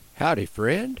Howdy,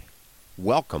 friend.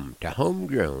 Welcome to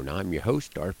Homegrown. I'm your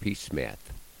host, R.P.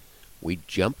 Smith. We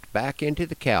jumped back into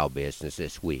the cow business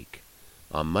this week.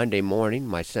 On Monday morning,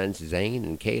 my sons Zane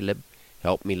and Caleb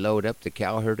helped me load up the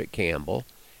cow herd at Campbell,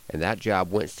 and that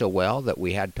job went so well that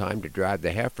we had time to drive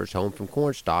the heifers home from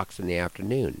corn stalks in the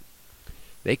afternoon.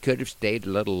 They could have stayed a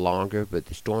little longer, but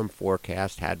the storm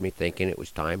forecast had me thinking it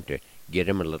was time to get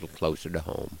them a little closer to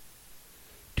home.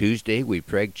 Tuesday, we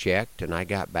preg-checked, and I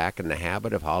got back in the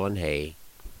habit of hauling hay.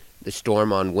 The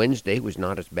storm on Wednesday was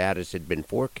not as bad as had been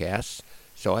forecast,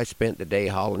 so I spent the day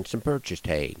hauling some purchased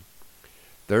hay.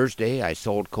 Thursday, I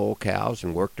sold coal cows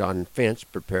and worked on fence,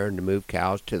 preparing to move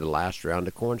cows to the last round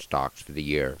of corn stalks for the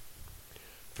year.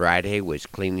 Friday was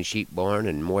cleaning sheep barn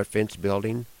and more fence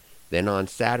building. Then on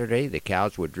Saturday, the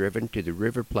cows were driven to the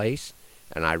river place,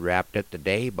 and I wrapped up the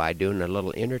day by doing a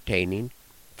little entertaining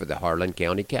for the Harlan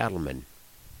County cattlemen.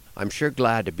 I'm sure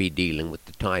glad to be dealing with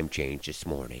the time change this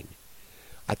morning.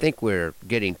 I think we're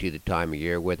getting to the time of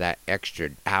year where that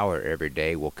extra hour every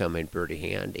day will come in pretty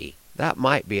handy. That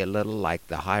might be a little like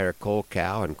the higher coal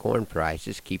cow and corn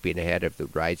prices keeping ahead of the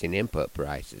rising input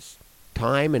prices.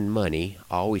 Time and money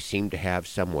always seem to have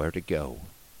somewhere to go.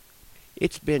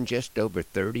 It's been just over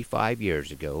 35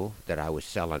 years ago that I was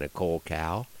selling a coal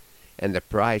cow, and the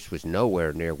price was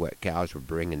nowhere near what cows were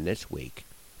bringing this week.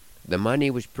 The money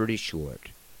was pretty short.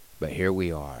 But here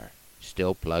we are,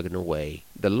 still plugging away.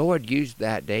 The Lord used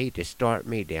that day to start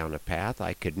me down a path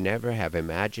I could never have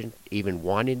imagined even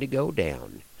wanting to go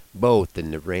down, both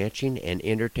in the ranching and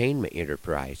entertainment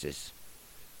enterprises.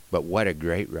 But what a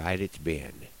great ride it's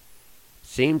been.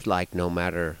 Seems like no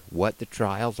matter what the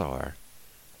trials are,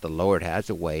 the Lord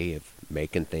has a way of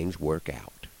making things work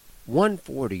out.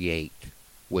 148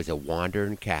 was a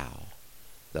wandering cow,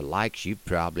 the likes you've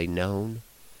probably known.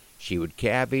 She would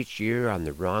calve each year on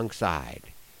the wrong side,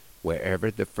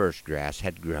 wherever the first grass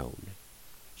had grown.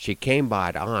 She came by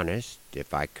it honest,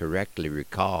 if I correctly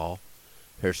recall.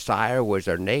 Her sire was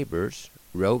our neighbor's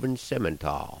roving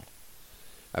Simmental.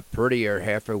 A prettier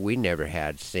heifer we never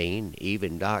had seen.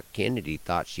 Even Doc Kennedy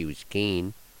thought she was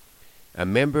keen. A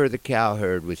member of the cow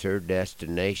herd was her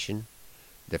destination.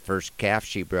 The first calf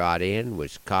she brought in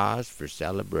was cause for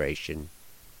celebration.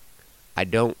 I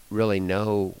don't really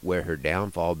know where her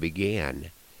downfall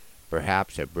began.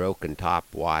 Perhaps a broken top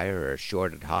wire or a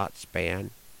shorted hot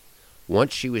span.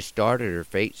 Once she was started, her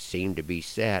fate seemed to be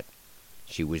set.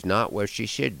 She was not where she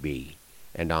should be,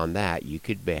 and on that you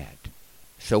could bet.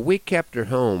 So we kept her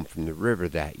home from the river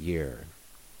that year.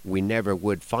 We never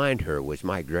would find her was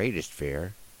my greatest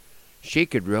fear. She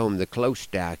could roam the close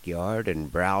stackyard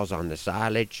and browse on the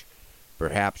silage.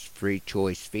 Perhaps free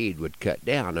choice feed would cut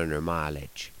down on her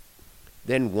mileage.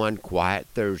 Then one quiet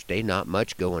Thursday, not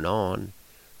much going on,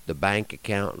 the bank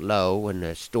account low and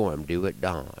a storm due at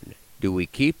dawn. Do we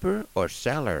keep her or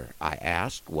sell her? I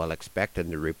asked, well expecting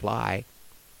the reply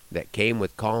that came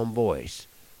with calm voice,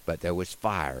 but there was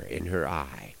fire in her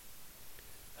eye.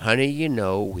 Honey, you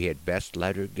know we had best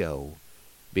let her go,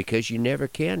 because you never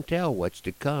can tell what's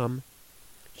to come.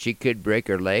 She could break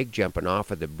her leg jumping off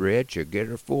of the bridge, or get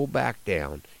her full back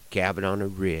down, calving on a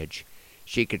ridge.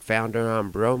 She could founder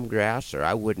on brome grass, or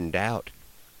I wouldn't doubt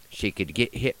she could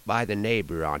get hit by the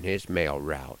neighbor on his mail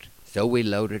route. So we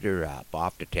loaded her up.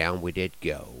 Off to town we did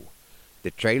go.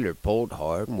 The trailer pulled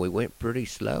hard, and we went pretty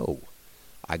slow.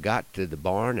 I got to the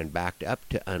barn and backed up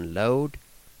to unload,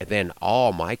 and then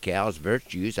all my cow's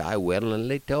virtues I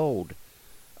willingly told.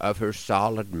 Of her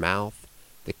solid mouth,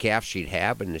 the calf she'd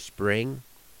have in the spring,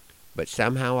 but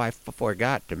somehow I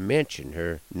forgot to mention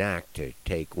her knack to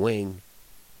take wing.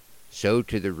 So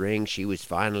to the ring she was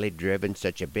finally driven,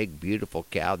 such a big, beautiful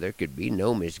cow there could be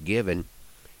no misgiving.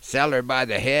 Sell her by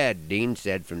the head, Dean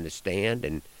said from the stand,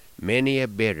 and many a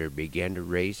bidder began to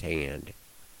raise hand.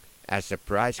 As the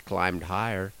price climbed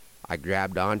higher, I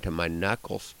grabbed onto my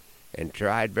knuckles and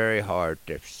tried very hard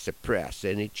to suppress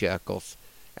any chuckles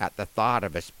at the thought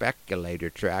of a speculator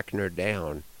tracking her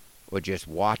down, or just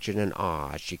watching in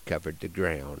awe as she covered the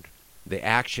ground. The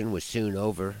action was soon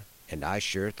over, and I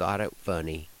sure thought it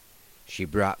funny. She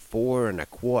brought 4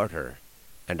 1/4,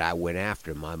 and I went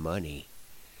after my money.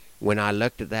 When I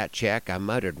looked at that check, I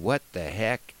muttered, "What the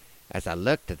heck?" as I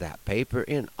looked at that paper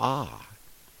in awe.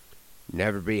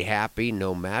 Never be happy,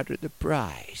 no matter the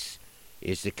price,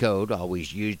 is the code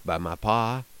always used by my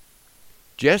pa.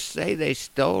 Just say they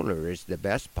stole her is the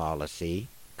best policy,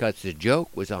 'cause the joke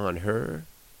was on her,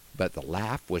 but the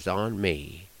laugh was on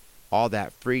me. All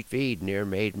that free feed near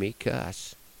made me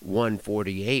cuss.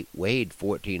 148 weighed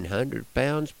 1,400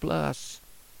 pounds plus.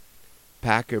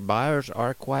 Packer buyers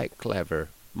are quite clever.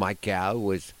 My cow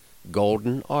was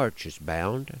golden arches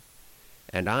bound,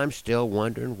 and I'm still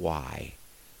wondering why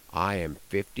I am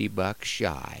 $50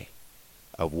 shy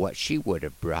of what she would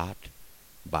have brought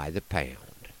by the pound.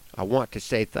 I want to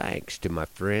say thanks to my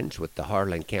friends with the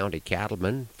Harlan County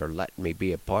Cattlemen for letting me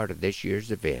be a part of this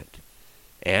year's event.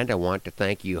 And I want to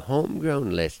thank you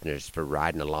homegrown listeners for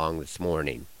riding along this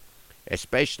morning,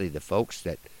 especially the folks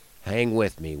that hang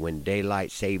with me when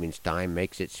daylight savings time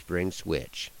makes its spring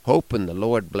switch. Hoping the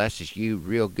Lord blesses you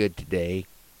real good today,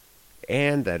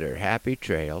 and that our happy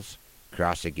trails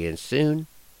cross again soon.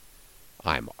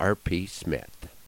 I'm R.P. Smith.